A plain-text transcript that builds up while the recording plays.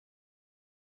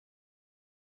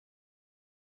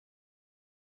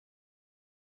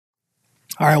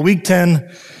All right, week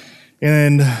 10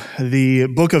 in the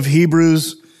book of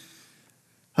Hebrews.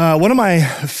 One of my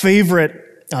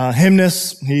favorite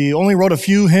hymnists. He only wrote a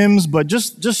few hymns, but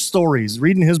just stories.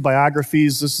 Reading his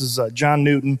biographies, this is John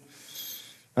Newton,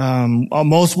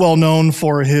 most well known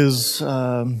for his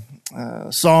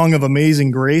song of Amazing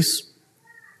Grace.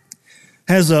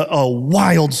 Has a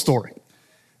wild story.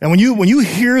 And when you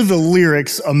hear the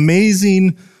lyrics,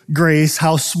 Amazing Grace,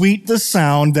 how sweet the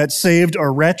sound that saved a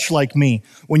wretch like me.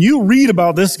 When you read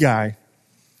about this guy,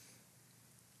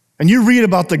 and you read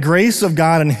about the grace of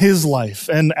God in his life,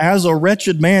 and as a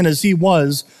wretched man as he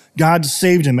was, God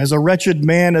saved him. As a wretched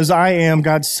man as I am,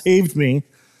 God saved me.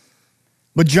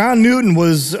 But John Newton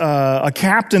was a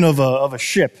captain of a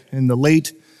ship in the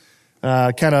late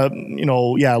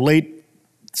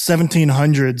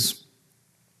 1700s.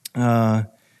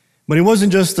 But he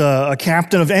wasn't just a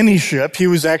captain of any ship. He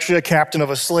was actually a captain of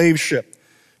a slave ship.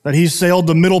 That he sailed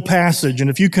the Middle Passage. And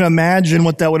if you can imagine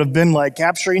what that would have been like,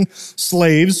 capturing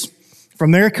slaves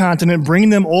from their continent, bringing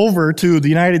them over to the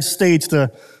United States,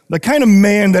 the kind of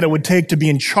man that it would take to be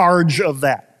in charge of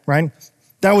that, right?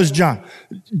 That was John.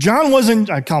 John wasn't,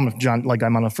 I call him John like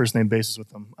I'm on a first name basis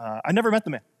with him. I never met the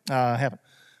man. I haven't.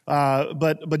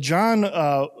 But John,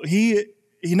 he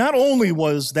not only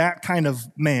was that kind of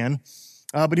man,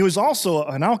 but he was also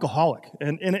an alcoholic,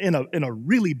 and in a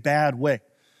really bad way.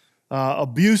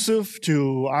 Abusive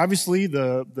to, obviously,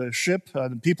 the ship,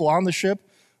 the people on the ship,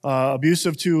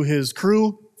 abusive to his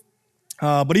crew,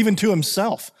 but even to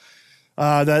himself.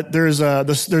 That there's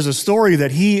a story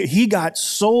that he got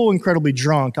so incredibly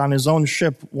drunk on his own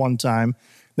ship one time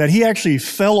that he actually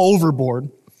fell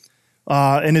overboard,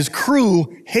 and his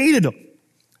crew hated him.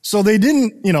 So they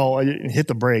didn't, hit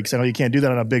the brakes. I know you can't do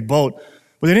that on a big boat.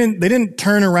 But they didn't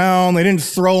turn around. They didn't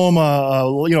throw him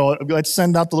let's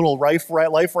send out the little life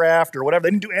raft or whatever.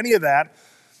 They didn't do any of that.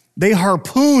 They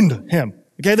harpooned him.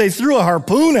 Okay, they threw a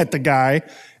harpoon at the guy,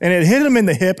 and it hit him in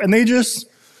the hip, and they just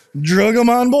drug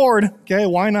him on board. Okay,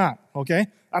 why not? Okay,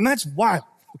 and that's wild.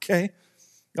 Okay,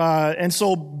 and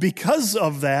so because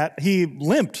of that, he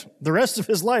limped the rest of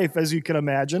his life, as you can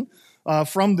imagine,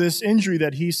 from this injury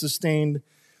that he sustained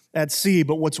at sea.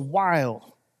 But what's wild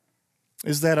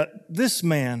is that this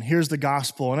man hears the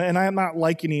gospel, and I'm not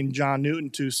likening John Newton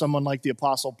to someone like the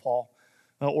Apostle Paul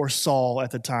or Saul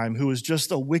at the time, who was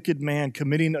just a wicked man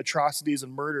committing atrocities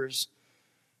and murders.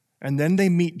 And then they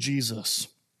meet Jesus,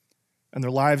 and their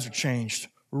lives are changed,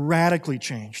 radically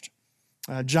changed.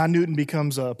 John Newton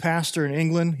becomes a pastor in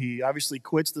England. He obviously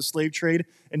quits the slave trade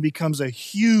and becomes a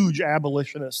huge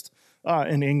abolitionist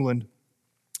in England.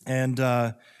 And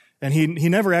he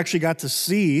never actually got to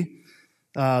see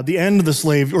the end of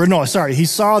the he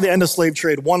saw the end of slave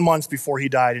trade 1 month before he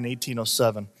died in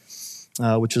 1807,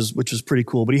 which is pretty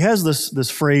cool. But he has this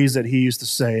phrase that he used to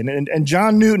say, and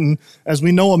John Newton, as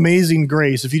we know, Amazing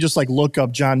Grace. If you just look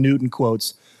up John Newton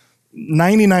quotes,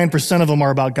 99% of them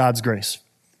are about God's grace,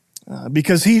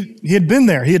 because he had been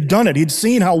there, he had done it, he'd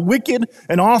seen how wicked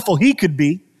and awful he could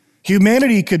be,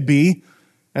 humanity could be,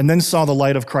 and then saw the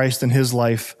light of Christ in his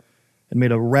life and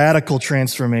made a radical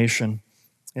transformation.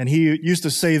 And he used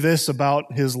to say this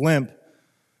about his limp,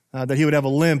 that he would have a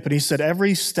limp, and he said,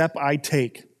 every step I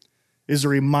take is a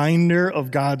reminder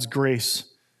of God's grace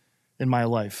in my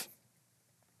life.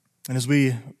 And as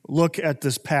we look at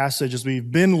this passage, as we've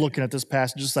been looking at this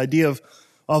passage, this idea of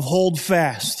hold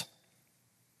fast,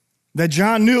 that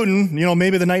John Newton,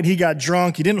 maybe the night he got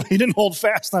drunk, he didn't hold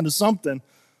fast onto something,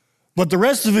 but the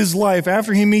rest of his life,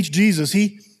 after he meets Jesus,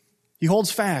 he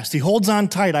holds fast. He holds on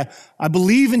tight. I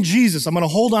believe in Jesus. I'm going to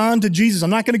hold on to Jesus.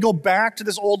 I'm not going to go back to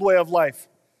this old way of life.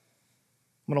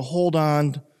 I'm going to hold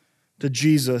on to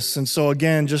Jesus. And so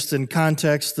again, just in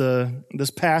context,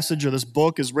 this passage or this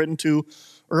book is written to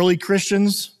early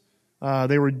Christians.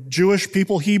 They were Jewish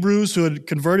people, Hebrews, who had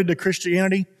converted to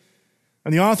Christianity.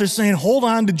 And the author's saying, hold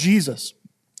on to Jesus.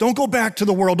 Don't go back to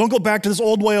the world. Don't go back to this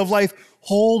old way of life.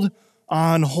 Hold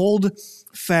on. Hold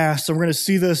fast. And we're going to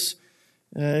see this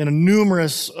in a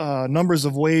numerous numbers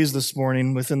of ways this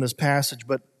morning within this passage.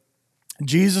 But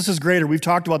Jesus is greater. We've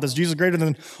talked about this. Jesus is greater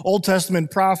than Old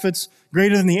Testament prophets,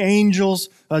 greater than the angels.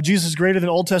 Jesus is greater than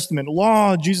Old Testament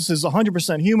law. Jesus is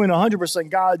 100% human, 100%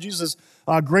 God. Jesus is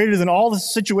greater than all the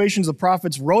situations the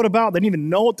prophets wrote about. They didn't even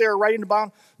know what they were writing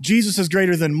about. Jesus is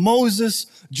greater than Moses.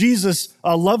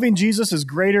 Loving Jesus is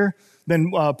greater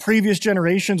than previous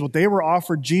generations, what they were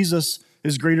offered. Jesus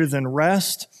is greater than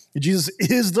rest. Jesus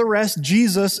is the rest.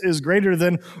 Jesus is greater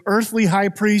than earthly high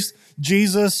priest.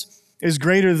 Jesus is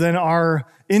greater than our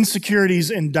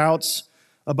insecurities and doubts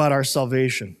about our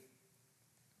salvation.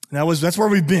 That's where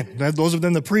we've been. Those have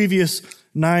been the previous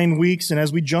 9 weeks. And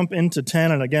as we jump into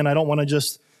 10, and again, I don't want to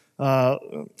just,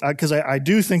 because I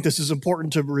do think this is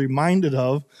important to be reminded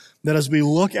of, that as we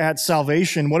look at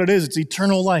salvation, what it is, it's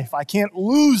eternal life. I can't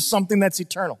lose something that's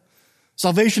eternal.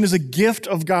 Salvation is a gift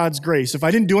of God's grace. If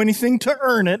I didn't do anything to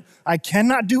earn it, I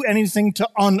cannot do anything to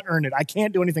unearn it. I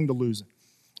can't do anything to lose it.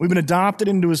 We've been adopted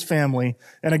into his family.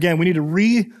 And again, we need to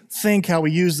rethink how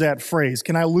we use that phrase.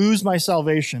 Can I lose my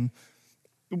salvation?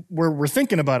 We're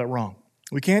thinking about it wrong.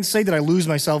 We can't say that I lose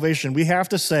my salvation. We have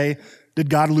to say, did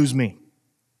God lose me?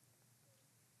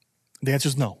 The answer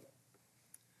is no.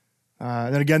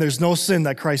 Then again, there's no sin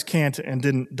that Christ can't and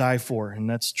didn't die for. And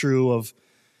that's true of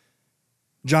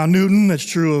John Newton. That's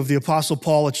true of the Apostle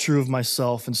Paul. It's true of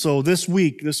myself. And so this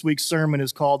week's sermon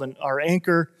is called Our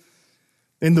Anchor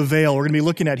in the Veil. We're going to be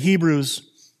looking at Hebrews.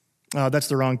 That's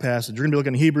the wrong passage. We're going to be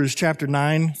looking at Hebrews chapter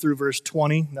 9 through verse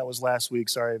 20. That was last week.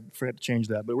 Sorry, I forgot to change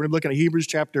that. But we're going to be looking at Hebrews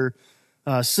chapter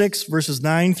 6, verses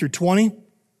 9 through 20.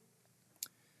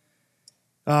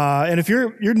 And if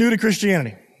you're new to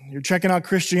Christianity, you're checking out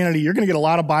Christianity, you're going to get a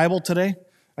lot of Bible today,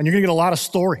 and you're going to get a lot of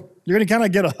story. You're going to kind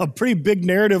of get a pretty big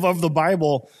narrative of the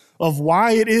Bible of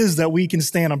why it is that we can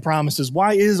stand on promises.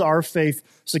 Why is our faith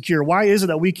secure? Why is it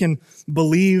that we can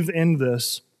believe in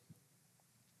this?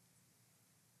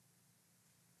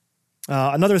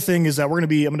 Another thing is that I'm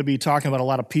going to be talking about a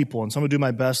lot of people, and so I'm going to do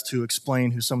my best to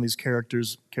explain who some of these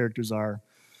characters are.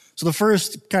 So the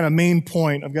first kind of main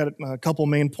point, I've got a couple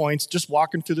main points, just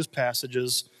walking through this passage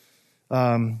is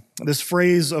this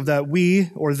phrase of that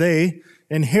we or they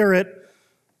inherit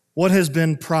what has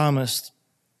been promised.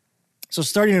 So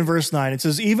starting in verse 9, it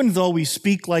says, even though we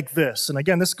speak like this, and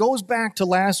again, this goes back to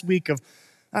last week of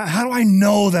how do I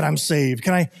know that I'm saved?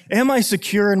 Am I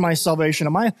secure in my salvation?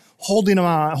 Am I holding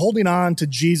on to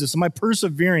Jesus? Am I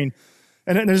persevering?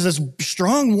 And there's this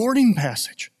strong warning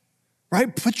passage,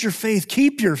 right?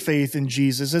 Keep your faith in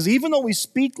Jesus. It says, even though we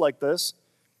speak like this,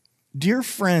 dear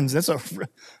friends,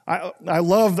 I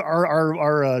love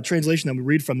our translation that we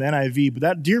read from the NIV, but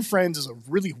that dear friends is a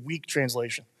really weak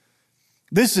translation.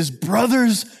 This is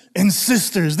brothers and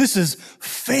sisters. This is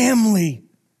family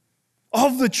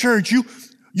of the church.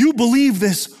 You believe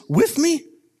this with me?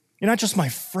 You're not just my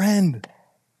friend.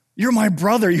 You're my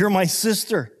brother. You're my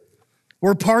sister.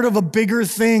 We're part of a bigger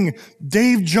thing.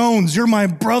 Dave Jones, you're my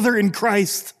brother in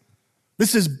Christ.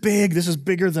 This is big. This is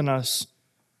bigger than us.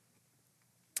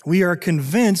 We are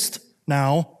convinced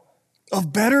now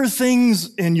of better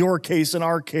things in your case, in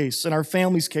our case, in our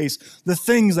family's case, the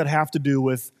things that have to do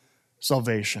with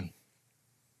salvation.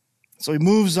 So he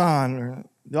moves on, or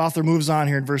the author moves on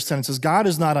here in verse 10 and says, God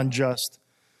is not unjust.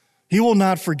 He will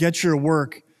not forget your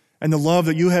work and the love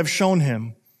that you have shown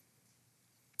him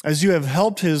as you have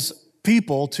helped his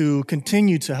people to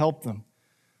continue to help them.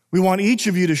 We want each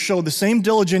of you to show the same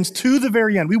diligence to the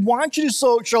very end. We want you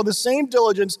to show the same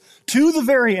diligence to the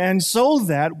very end so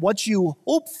that what you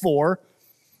hope for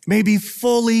may be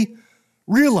fully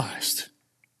realized.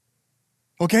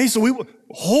 Okay, so we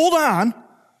hold on,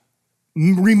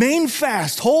 remain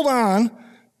fast, hold on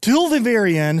till the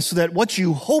very end so that what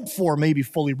you hope for may be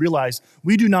fully realized.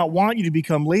 We do not want you to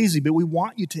become lazy, but we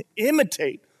want you to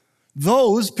imitate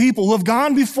those people who have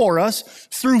gone before us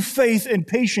through faith and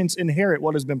patience inherit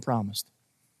what has been promised.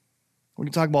 We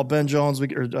can talk about Dave Jones. We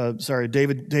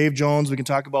can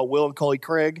talk about Will and Coley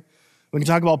Craig. We can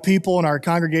talk about people in our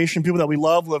congregation, people that we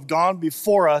love who have gone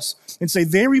before us and say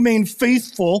they remain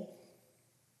faithful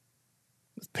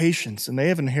with patience and they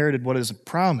have inherited what is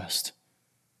promised.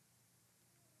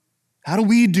 How do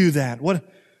we do that? What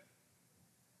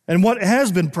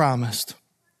has been promised?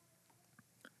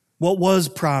 What was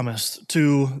promised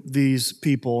to these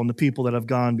people and the people that have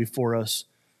gone before us?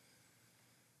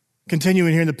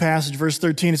 Continuing here in the passage, verse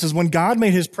 13, it says, when God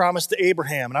made his promise to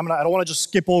Abraham, and I don't want to just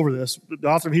skip over this. The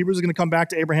author of Hebrews is going to come back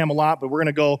to Abraham a lot, but we're going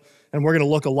to go and we're going to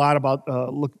look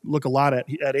a lot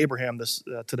at Abraham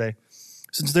today.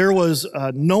 Since there was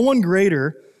no one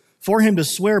greater for him to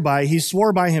swear by, he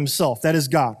swore by himself. That is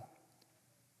God.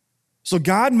 So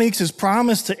God makes his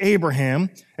promise to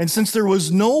Abraham, and since there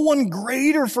was no one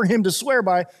greater for him to swear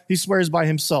by, he swears by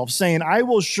himself, saying, I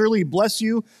will surely bless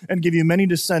you and give you many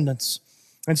descendants.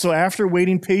 And so after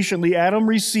waiting patiently, Abraham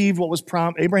received what was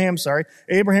promised.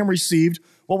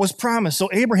 So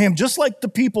Abraham, just like the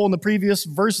people in the previous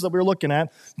verses that we were looking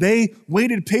at, they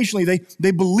waited patiently,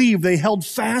 they believed, they held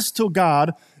fast to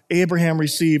God. Abraham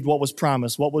received what was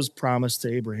promised. What was promised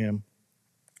to Abraham?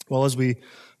 Well, as we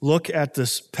look at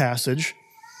this passage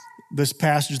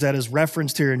that is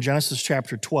referenced here in Genesis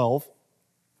chapter 12,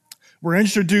 We're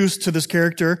introduced to this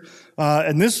character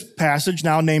in this passage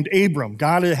now named Abram.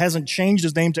 God hasn't changed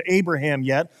his name to Abraham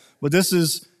yet, but this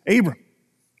is Abram.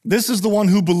 This is the one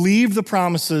who believed the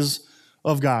promises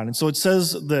of God. And so it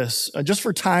says this, just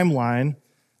for timeline,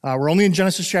 we're only in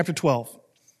Genesis chapter 12.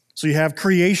 So you have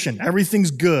creation,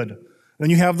 everything's good. Then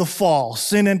you have the fall,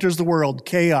 sin enters the world,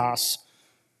 chaos,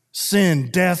 sin,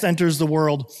 death enters the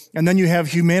world. And then you have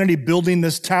humanity building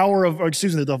this tower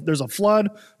there's a flood,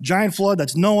 giant flood,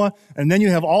 that's Noah. And then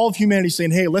you have all of humanity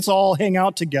saying, hey, let's all hang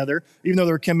out together, even though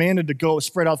they're commanded to go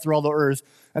spread out through all the earth.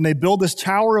 And they build this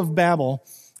Tower of Babel.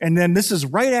 And then this is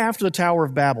right after the Tower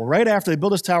of Babel, right after they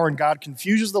build this tower and God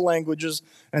confuses the languages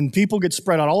and people get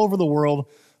spread out all over the world.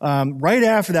 Right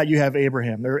after that, you have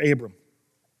Abram.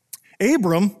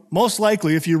 Abram, most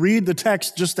likely, if you read the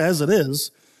text just as it is,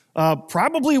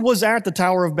 probably was at the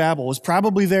Tower of Babel, was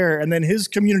probably there. And then his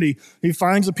community, he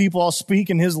finds the people all speak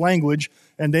in his language,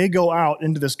 and they go out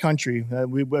into this country,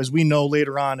 as we know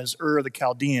later on as Ur of the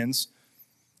Chaldeans.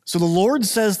 So the Lord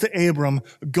says to Abram,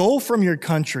 go from your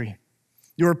country,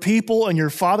 your people and your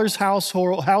father's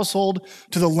household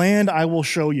to the land I will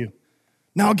show you.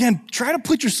 Now again, try to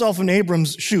put yourself in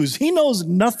Abram's shoes. He knows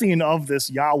nothing of this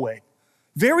Yahweh.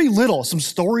 Very little. Some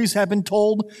stories have been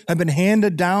told, have been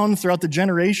handed down throughout the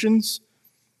generations.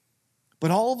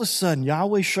 But all of a sudden,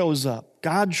 Yahweh shows up.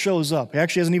 God shows up. He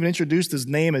actually hasn't even introduced his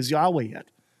name as Yahweh yet.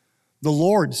 The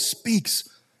Lord speaks,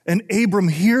 and Abram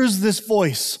hears this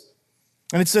voice.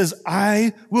 And it says,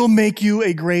 I will make you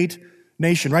a great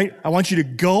nation, right? I want you to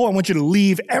go. I want you to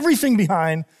leave everything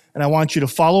behind, and I want you to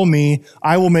follow me.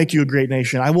 I will make you a great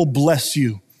nation. I will bless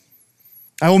you.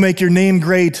 I will make your name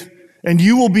great, and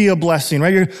you will be a blessing,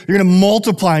 right? You're going to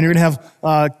multiply, and you're going to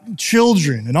have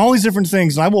children and all these different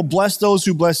things. And I will bless those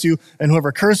who bless you, and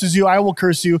whoever curses you, I will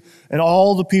curse you, and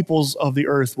all the peoples of the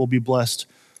earth will be blessed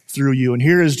through you. And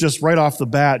here is just right off the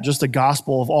bat, just a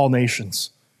gospel of all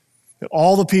nations.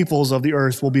 All the peoples of the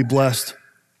earth will be blessed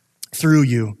through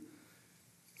you.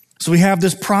 So we have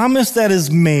this promise that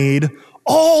is made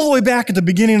all the way back at the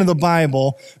beginning of the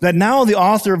Bible that now the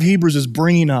author of Hebrews is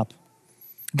bringing up.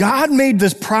 God made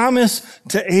this promise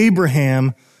to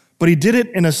Abraham, but he did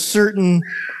it in a certain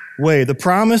way. The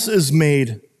promise is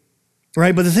made,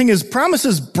 right? But the thing is,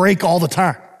 promises break all the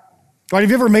time, right? Have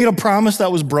you ever made a promise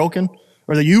that was broken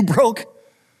or that you broke?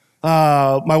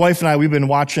 My wife and I, we've been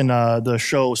watching the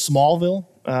show Smallville.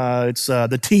 It's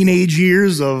the teenage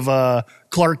years of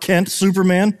Clark Kent,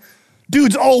 Superman.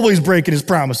 Dude's always breaking his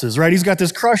promises, right? He's got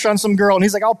this crush on some girl, and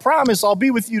he's like, I'll promise I'll be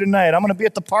with you tonight. I'm going to be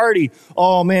at the party.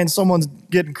 Oh, man, someone's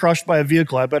getting crushed by a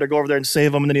vehicle. I better go over there and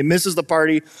save him. And then he misses the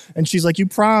party, and she's like, you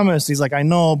promised. He's like, I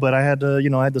know, but I had to,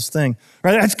 I had this thing.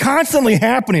 Right? That's constantly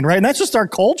happening, right? And that's just our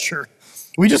culture.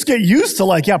 We just get used to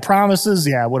like, yeah, promises,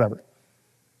 yeah, whatever.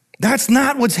 That's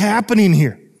not what's happening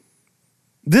here.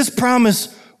 This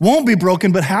promise won't be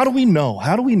broken, but how do we know?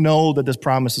 How do we know that this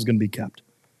promise is going to be kept?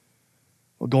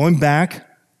 Well, going back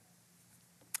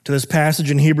to this passage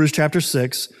in Hebrews chapter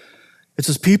 6, it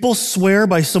says, people swear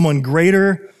by someone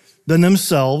greater than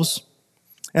themselves,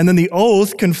 and then the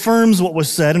oath confirms what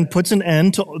was said and puts an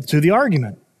end to the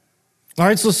argument. All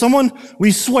right, so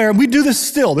we swear, we do this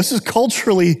still. This is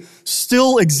culturally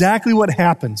still exactly what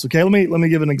happens. Okay, let me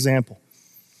give an example.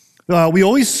 We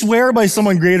always swear by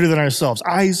someone greater than ourselves.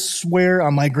 I swear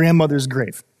on my grandmother's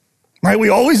grave. Right? We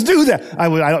always do that.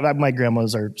 My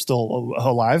grandmas are still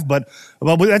alive, but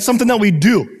that's something that we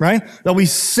do, right? That we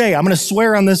say, I'm going to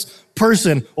swear on this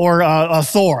person, or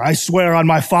Thor. I swear on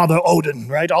my father Odin,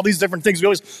 right? All these different things. We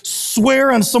always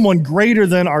swear on someone greater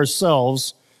than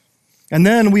ourselves, and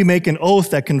then we make an oath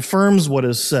that confirms what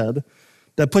is said,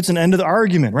 that puts an end to the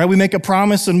argument, right? We make a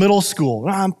promise in middle school.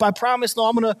 I promise, no,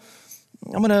 I'm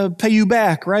going to pay you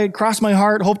back, right? Cross my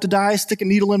heart, hope to die, stick a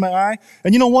needle in my eye.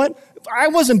 And you know what? I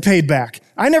wasn't paid back.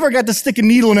 I never got to stick a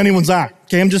needle in anyone's eye.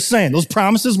 Okay, I'm just saying. Those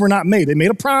promises were not made. They made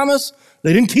a promise.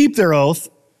 They didn't keep their oath.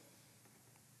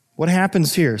 What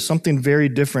happens here? Something very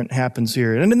different happens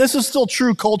here. And this is still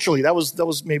true culturally. That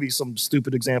was maybe some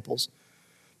stupid examples.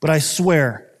 But I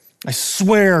swear,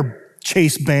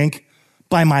 Chase Bank,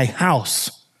 by my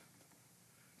house,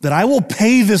 that I will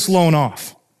pay this loan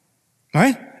off. All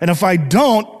right? And if I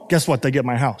don't, guess what? They get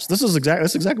my house. That's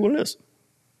exactly what it is.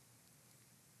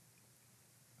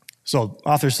 So,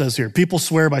 author says here, people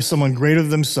swear by someone greater than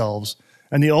themselves,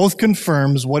 and the oath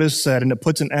confirms what is said, and it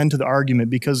puts an end to the argument,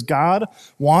 because God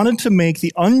wanted to make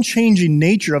the unchanging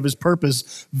nature of his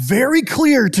purpose very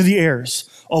clear to the heirs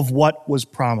of what was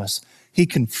promised. He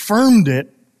confirmed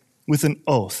it with an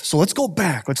oath. So let's go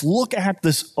back. Let's look at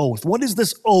this oath. What is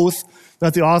this oath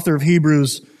that the author of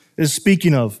Hebrews is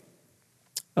speaking of?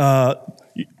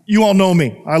 You all know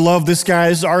me. I love this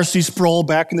guy's R.C. Sproul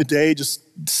back in the day, just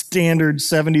standard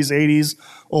 70s, 80s,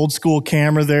 old school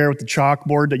camera there with the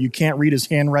chalkboard that you can't read his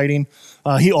handwriting.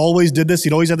 He always did this.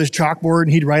 He'd always have this chalkboard,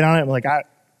 and he'd write on it. I'm like,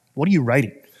 what are you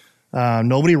writing?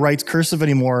 Nobody writes cursive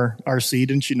anymore, R.C.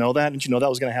 Didn't you know that? Didn't you know that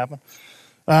was going to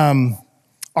happen?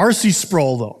 R.C.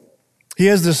 Sproul, though, he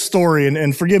has this story,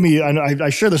 and forgive me, I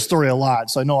share this story a lot,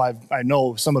 so I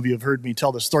know some of you have heard me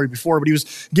tell this story before, but he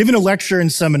was giving a lecture in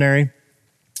seminary,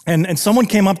 and someone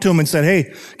came up to him and said,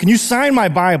 hey, can you sign my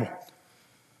Bible?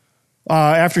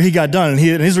 After he got done, and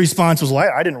his response was,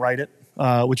 well, I didn't write it,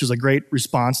 which is a great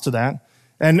response to that.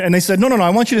 And they said, no, I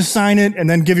want you to sign it and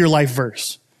then give your life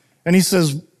verse. And he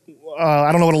says,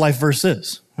 I don't know what a life verse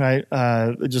is, right?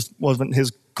 It just wasn't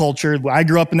his culture. I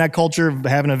grew up in that culture of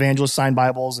having evangelists sign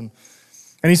Bibles, and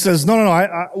he says,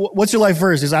 no, what's your life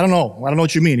verse? He says, I don't know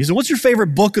what you mean. He said, what's your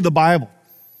favorite book of the Bible?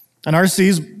 And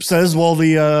R.C. says, well,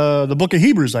 the book of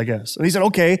Hebrews, I guess. And he said,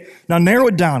 okay, now narrow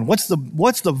it down. What's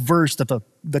the verse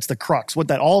that's the crux, what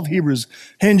that all of Hebrews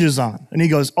hinges on? And he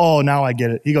goes, oh, now I get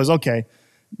it. He goes, okay,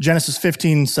 Genesis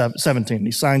 15:17.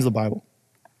 He signs the Bible.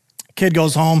 Kid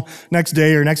goes home next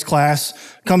day or next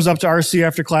class, comes up to R.C.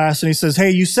 after class, and he says,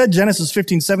 hey, you said Genesis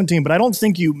 15:17, but I don't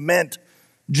think you meant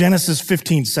Genesis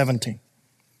 15:17.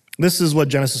 This is what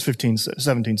Genesis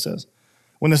 15:17 says.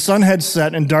 When the sun had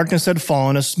set and darkness had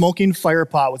fallen, a smoking fire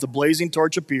pot with a blazing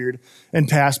torch appeared and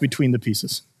passed between the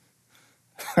pieces.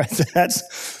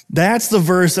 That's the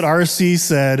verse that R.C.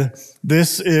 said,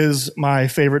 this is my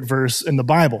favorite verse in the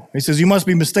Bible. He says, you must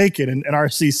be mistaken. And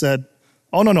R.C. said,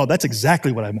 oh, no, that's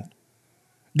exactly what I meant.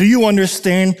 Do you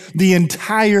understand? The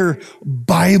entire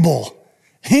Bible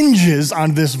hinges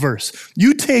on this verse.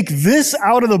 You take this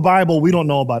out of the Bible, we don't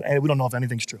know about it. We don't know if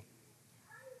anything's true.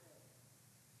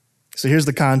 So here's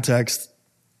the context,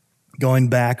 going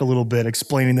back a little bit,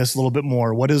 explaining this a little bit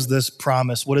more. What is this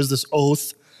promise? What is this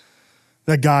oath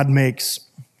that God makes?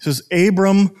 It says,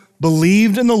 Abram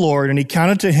believed in the Lord, and he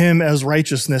counted to him as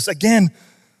righteousness. Again,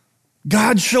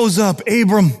 God shows up.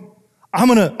 Abram, I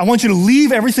want you to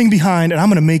leave everything behind, and I'm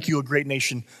going to make you a great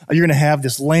nation. You're going to have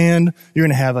this land. You're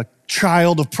going to have a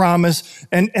child of promise.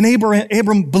 And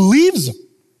Abram believes him.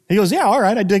 He goes, yeah, all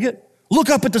right, I dig it. Look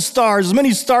up at the stars, as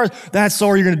many stars. That's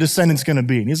all your descendant's going to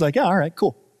be. And he's like, yeah, all right,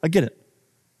 cool. I get it.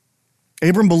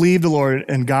 Abram believed the Lord,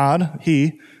 and God,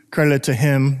 he credited to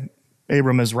him,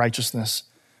 Abram, as righteousness.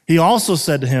 He also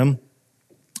said to him,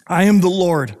 I am the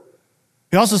Lord.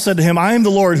 He also said to him, I am the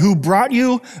Lord who brought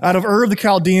you out of Ur of the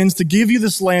Chaldeans to give you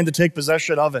this land to take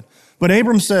possession of it. But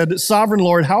Abram said, Sovereign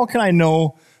Lord, how can I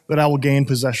know that I will gain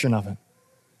possession of it?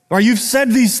 Or you've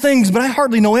said these things, but I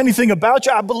hardly know anything about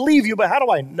you. I believe you, but how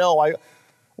do I know? I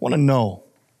want to know.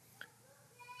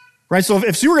 Right? So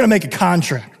if you were going to make a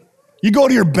contract, you go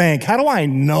to your bank, how do I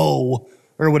know?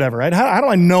 Or whatever, right? How do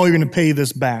I know you're going to pay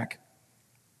this back?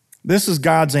 This is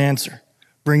God's answer.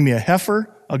 Bring me a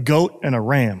heifer, a goat, and a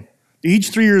ram, each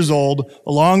 3 years old,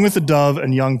 along with a dove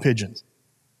and young pigeons.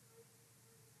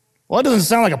 Well, that doesn't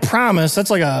sound like a promise.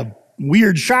 That's like a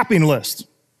weird shopping list.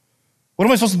 What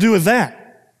am I supposed to do with that?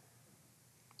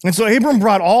 And so Abram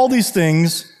brought all these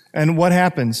things, and what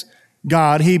happens?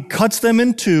 God, he cuts them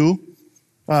in two.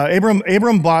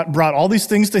 Abram brought all these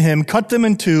things to him, cut them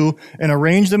in two, and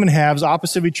arranged them in halves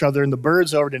opposite of each other, and the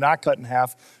birds, however, did not cut in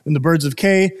half. And the birds of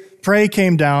prey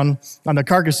came down on the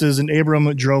carcasses, and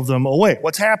Abram drove them away.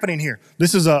 What's happening here?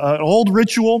 This is an old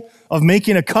ritual of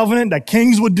making a covenant, that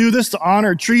kings would do this to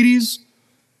honor treaties,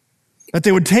 that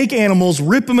they would take animals,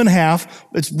 rip them in half.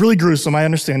 It's really gruesome, I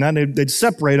understand that. They'd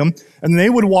separate them, and they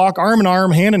would walk arm in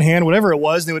arm, hand in hand, whatever it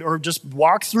was. They would or just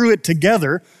walk through it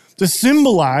together to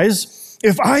symbolize,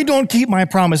 if I don't keep my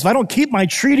promise, if I don't keep my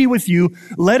treaty with you,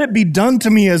 let it be done to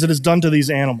me as it is done to these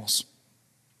animals.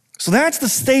 So that's the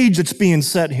stage that's being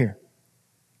set here.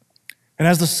 And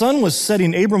as the sun was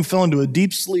setting, Abram fell into a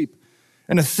deep sleep,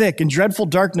 and a thick and dreadful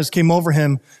darkness came over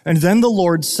him. And then the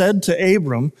Lord said to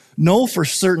Abram, know for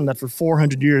certain that for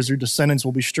 400 years your descendants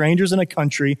will be strangers in a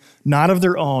country not of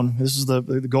their own. This is the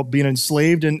being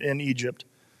enslaved in Egypt,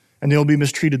 and they will be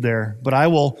mistreated there. But I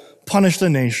will punish the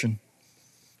nation,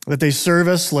 that they serve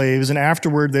as slaves, and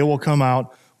afterward they will come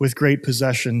out with great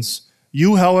possessions.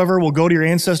 You, however, will go to your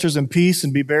ancestors in peace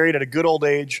and be buried at a good old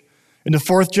age. In the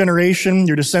 4th generation,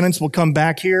 your descendants will come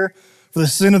back here, for the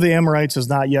sin of the Amorites has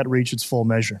not yet reached its full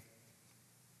measure.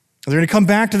 They're going to come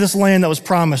back to this land that was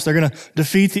promised. They're going to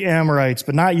defeat the Amorites,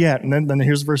 but not yet. And then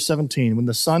here's verse 17. When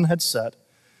the sun had set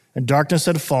and darkness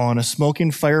had fallen, a smoking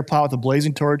fire pot with a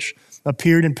blazing torch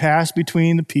appeared and passed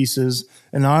between the pieces.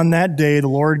 And on that day, the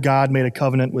Lord God made a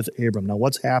covenant with Abram. Now,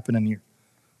 what's happening here?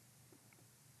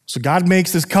 So God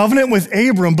makes this covenant with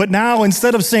Abram, but now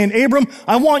instead of saying, Abram,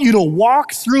 I want you to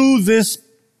walk through these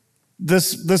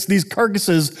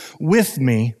carcasses with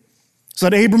me, so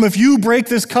that Abram, if you break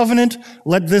this covenant,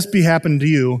 let this be happen to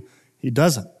you. He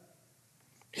doesn't.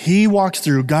 He walks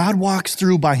through, God walks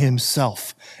through by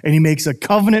himself, and he makes a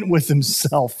covenant with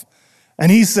himself.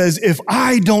 And he says, if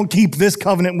I don't keep this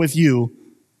covenant with you,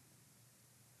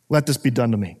 let this be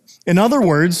done to me. In other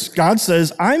words, God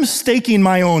says, I'm staking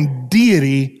my own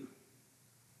deity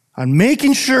on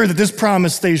making sure that this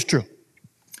promise stays true.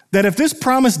 That if this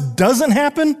promise doesn't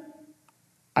happen,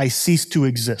 I cease to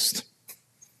exist.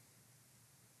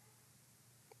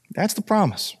 That's the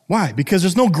promise. Why? Because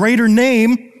there's no greater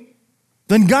name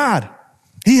than God.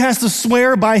 He has to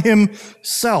swear by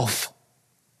himself.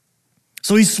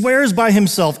 So he swears by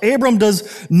himself. Abram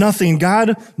does nothing.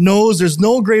 God knows there's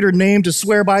no greater name to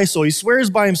swear by, so he swears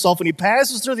by himself and he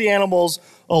passes through the animals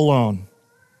alone.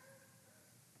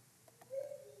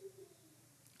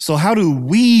 So how do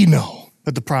we know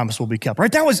that the promise will be kept?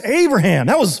 Right? That was Abraham.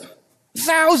 That was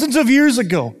thousands of years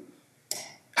ago.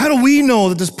 How do we know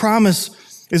that this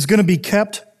promise is going to be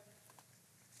kept?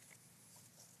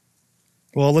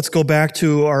 Well, let's go back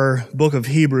to our book of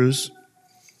Hebrews.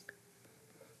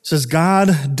 It says,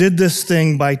 God did this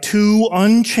thing by two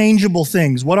unchangeable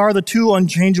things. What are the two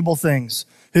unchangeable things?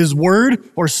 His word,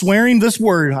 or swearing this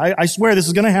word, I swear this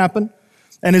is going to happen,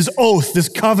 and his oath, this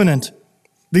covenant.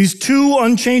 These two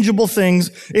unchangeable things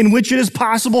in which it is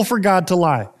possible for God to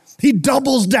lie. He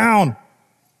doubles down.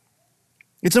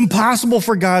 It's impossible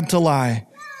for God to lie.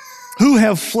 Who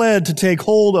have fled to take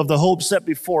hold of the hope set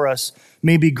before us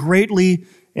may be greatly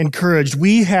encouraged.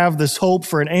 We have this hope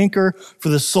for an anchor for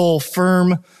the soul,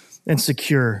 firm and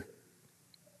secure.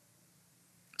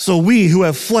 So we who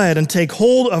have fled and take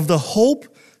hold of the hope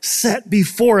set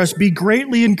before us be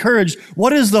greatly encouraged.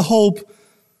 What is the hope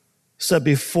set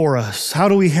before us? How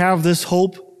do we have this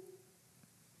hope?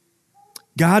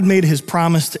 God made his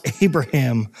promise to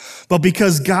Abraham, but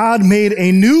because God made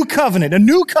a new covenant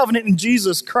in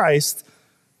Jesus Christ,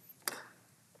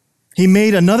 he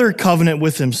made another covenant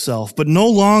with himself, but no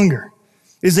longer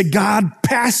is it God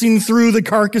passing through the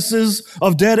carcasses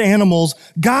of dead animals.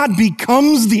 God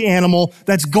becomes the animal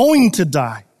that's going to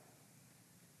die.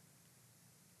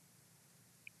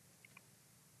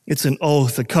 It's an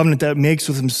oath, a covenant that makes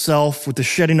with himself with the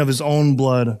shedding of his own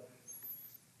blood.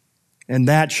 And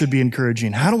that should be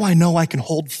encouraging. How do I know I can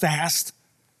hold fast?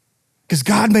 Because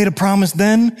God made a promise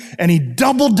then, and he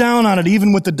doubled down on it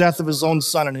even with the death of his own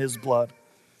son and his blood.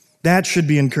 That should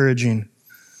be encouraging.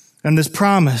 And this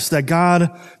promise that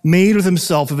God made with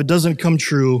himself, if it doesn't come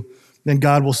true, then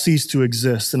God will cease to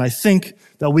exist. And I think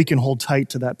that we can hold tight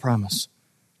to that promise.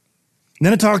 And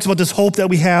then it talks about this hope that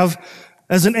we have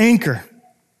as an anchor.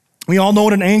 We all know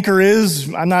what an anchor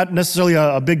is. I'm not necessarily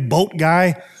a big boat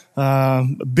guy.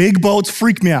 Big boats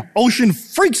freak me out. Ocean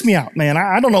freaks me out, man.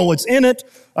 I don't know what's in it.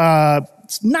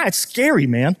 It's scary,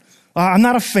 man. I'm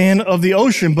not a fan of the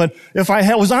ocean, but if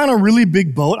I was on a really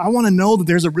big boat, I want to know that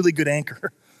there's a really good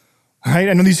anchor. Right?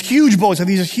 And these huge boats have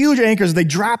these huge anchors. They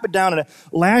drop it down and it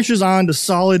lashes on to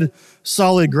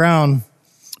solid ground.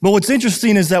 But what's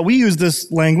interesting is that we use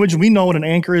this language. We know what an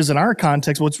anchor is in our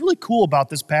context. What's really cool about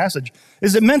this passage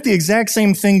is it meant the exact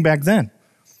same thing back then.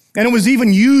 And it was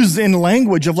even used in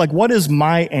language of like, what is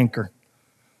my anchor?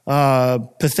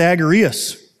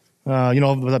 Pythagoras,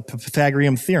 the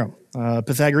Pythagorean theorem.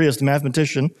 Pythagoras, the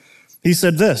mathematician, he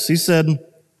said this. He said,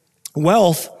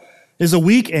 wealth is a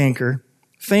weak anchor.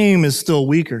 Fame is still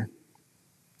weaker.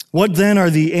 What then are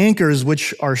the anchors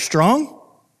which are strong?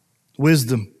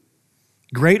 Wisdom,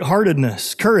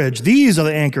 great-heartedness, courage. These are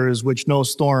the anchors which no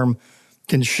storm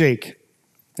can shake.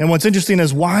 And what's interesting,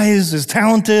 as wise, as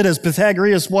talented as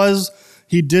Pythagoras was,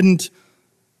 he didn't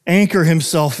anchor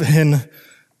himself in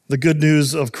the good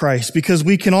news of Christ, because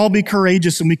we can all be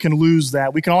courageous and we can lose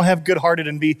that. We can all have good-hearted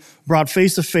and be brought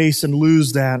face to face and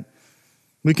lose that.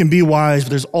 We can be wise,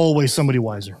 but there's always somebody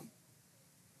wiser.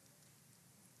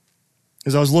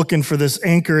 As I was looking for this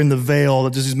anchor in the veil,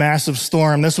 that there's this massive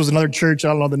storm. This was another church. I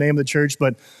don't know the name of the church,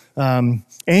 but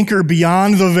Anchor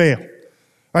Beyond the Veil.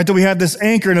 Right, that we had this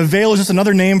anchor, and a veil is just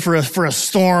another name for a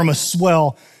storm, a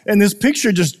swell. And this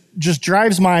picture just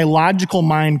drives my logical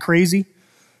mind crazy.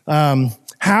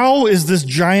 How is this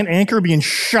giant anchor being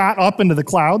shot up into the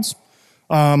clouds?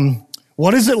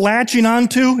 What is it latching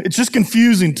onto? It's just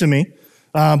confusing to me.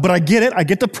 But I get it. I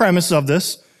get the premise of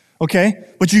this. Okay?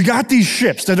 But you got these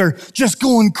ships that are just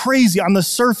going crazy. On the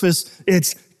surface,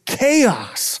 it's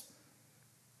chaos.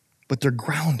 But they're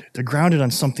grounded. They're grounded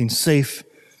on something safe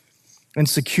and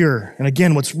secure. And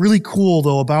again, what's really cool,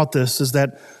 though, about this is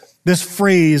that this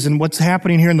phrase and what's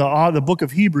happening here in the book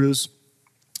of Hebrews,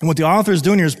 and what the author is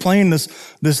doing here is playing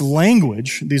this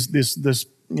language, this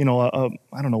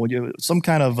I don't know, some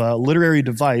kind of literary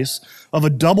device of a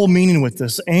double meaning with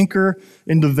this: anchor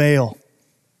in the veil,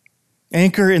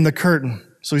 anchor in the curtain.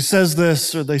 So he says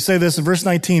this, or they say this in verse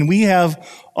 19: we have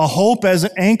a hope as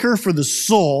an anchor for the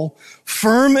soul,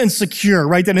 firm and secure,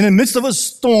 right? That in the midst of a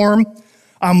storm,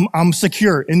 I'm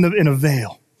secure in a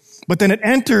veil. But then it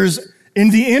enters in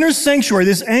the inner sanctuary.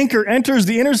 This anchor enters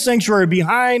the inner sanctuary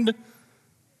behind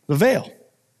the veil,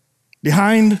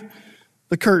 behind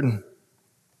the curtain.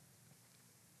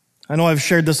 I know I've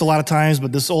shared this a lot of times,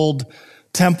 but this old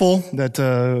temple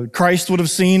that Christ would have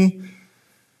seen,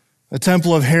 the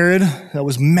temple of Herod, that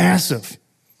was massive,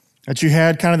 that you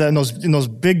had kind of in those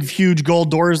big, huge gold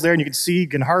doors there, and you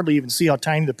can hardly even see how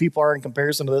tiny the people are in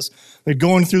comparison to this. They'd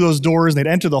go in through those doors, and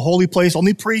they'd enter the holy place.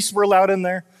 Only priests were allowed in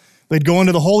there. They'd go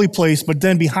into the holy place, but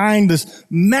then behind this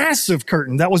massive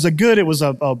curtain, it was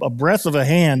a breadth of a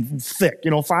hand thick,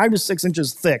 5 to 6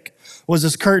 inches thick was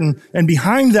this curtain. And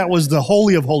behind that was the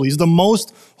Holy of Holies, the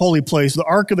most holy place. The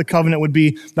Ark of the Covenant would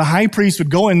be, the high priest would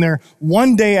go in there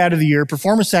one day out of the year,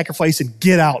 perform a sacrifice, and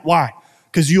get out. Why?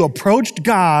 Because you approached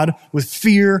God with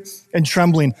fear and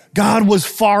trembling. God was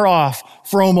far off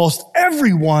for almost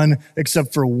everyone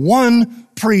except for one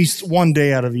priest one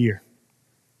day out of the year.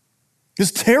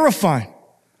 It's terrifying.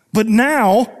 But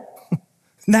now,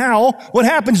 what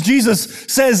happens? Jesus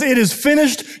says it is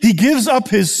finished. He gives up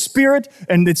his spirit,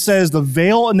 and it says the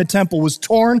veil in the temple was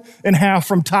torn in half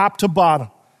from top to bottom.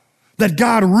 That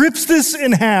God rips this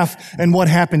in half, and what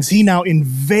happens? He now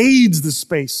invades the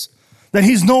space. That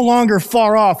he's no longer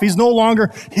far off. He's no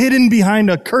longer hidden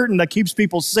behind a curtain that keeps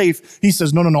people safe. He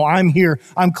says, no, I'm here.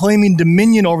 I'm claiming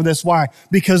dominion over this. Why?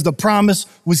 Because the promise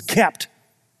was kept.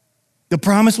 The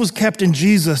promise was kept in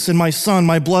Jesus. In my Son,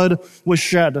 my blood was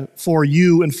shed for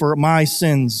you and for my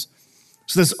sins.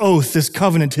 So this oath, this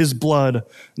covenant, his blood,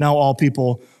 now all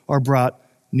people are brought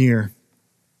near.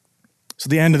 So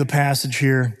the end of the passage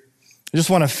here, I just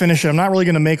want to finish it. I'm not really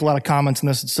going to make a lot of comments on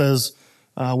this. It says,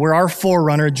 where our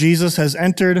forerunner, Jesus, has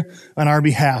entered on our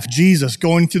behalf. Jesus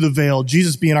going through the veil,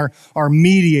 Jesus being our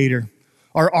mediator,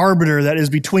 our arbiter that is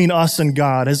between us and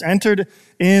God, has entered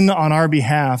in on our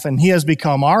behalf, and he has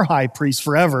become our high priest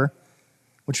forever,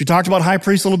 which we talked about high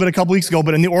priest a little bit a couple weeks ago,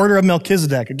 but in the order of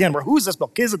Melchizedek. Again, who is this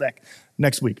Melchizedek?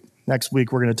 Next week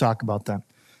we're going to talk about that.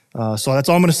 So that's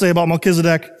all I'm going to say about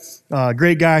Melchizedek.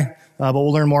 Great guy, but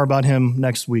we'll learn more about him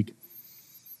next week.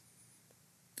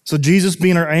 So Jesus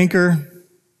being our anchor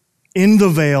in the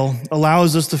veil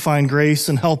allows us to find grace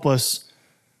and help us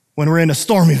when we're in a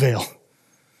stormy veil,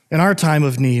 in our time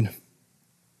of need.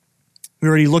 We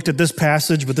already looked at this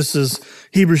passage, but this is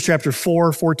Hebrews chapter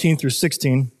 4, 14 through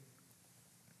 16. It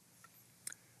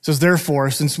says,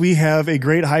 therefore, since we have a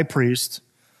great high priest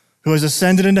who has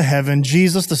ascended into heaven,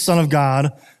 Jesus, the Son of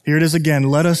God, here it is again,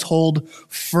 let us hold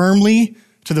firmly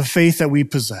to the faith that we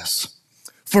possess.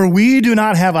 For we do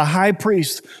not have a high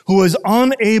priest who is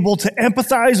unable to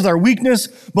empathize with our weakness,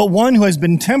 but one who has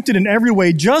been tempted in every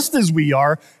way just as we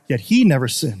are, yet he never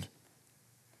sinned.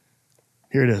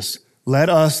 Here it is. Let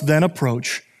us then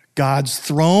approach God's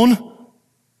throne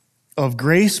of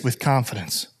grace with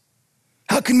confidence.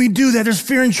 How can we do that? There's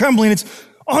fear and trembling. It's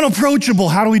unapproachable.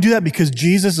 How do we do that? Because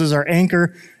Jesus is our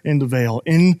anchor in the veil,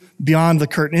 in beyond the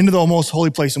curtain, into the most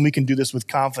holy place, and we can do this with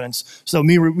confidence so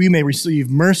we may receive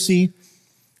mercy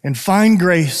and find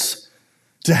grace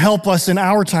to help us in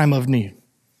our time of need,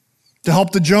 to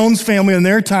help the Jones family in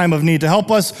their time of need, to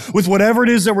help us with whatever it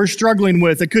is that we're struggling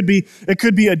with. It could be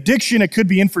addiction, it could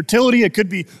be infertility, it could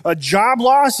be a job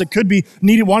loss, it could be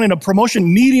wanting a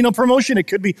promotion, needing a promotion, it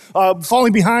could be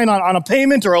falling behind on a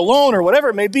payment or a loan or whatever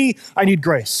it may be. I need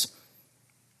grace.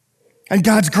 And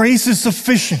God's grace is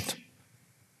sufficient.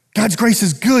 God's grace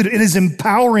is good. It is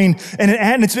empowering. And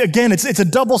it's a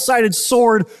double-sided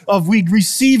sword of we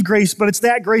receive grace, but it's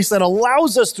that grace that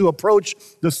allows us to approach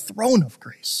the throne of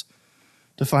grace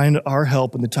to find our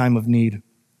help in the time of need.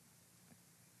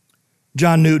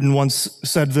 John Newton once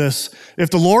said this, if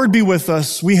the Lord be with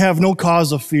us, we have no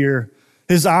cause of fear.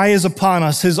 His eye is upon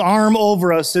us, his arm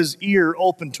over us, his ear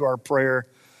open to our prayer,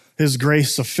 his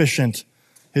grace sufficient,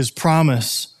 his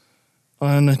promise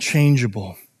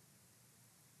unchangeable.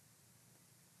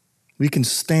 We can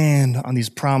stand on these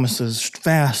promises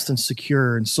fast and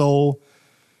secure. And so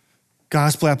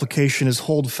gospel application is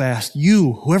hold fast.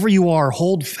 You, whoever you are,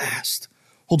 hold fast.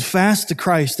 Hold fast to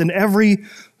Christ in every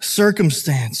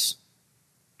circumstance,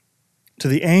 to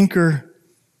the anchor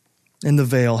in the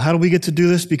veil. How do we get to do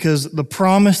this? Because the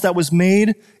promise that was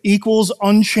made equals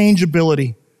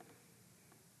unchangeability.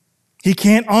 He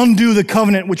can't undo the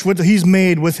covenant which he's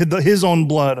made with his own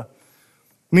blood. It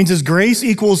means his grace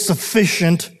equals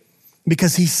sufficient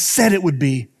because he said it would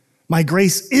be. My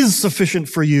grace is sufficient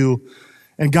for you.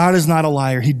 And God is not a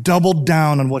liar. He doubled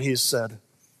down on what he has said.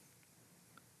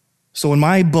 So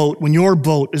when your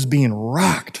boat is being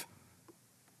rocked,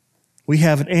 we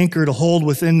have an anchor to hold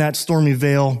within that stormy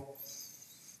veil.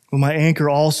 But my anchor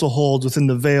also holds within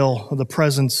the veil of the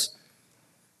presence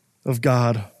of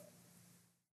God.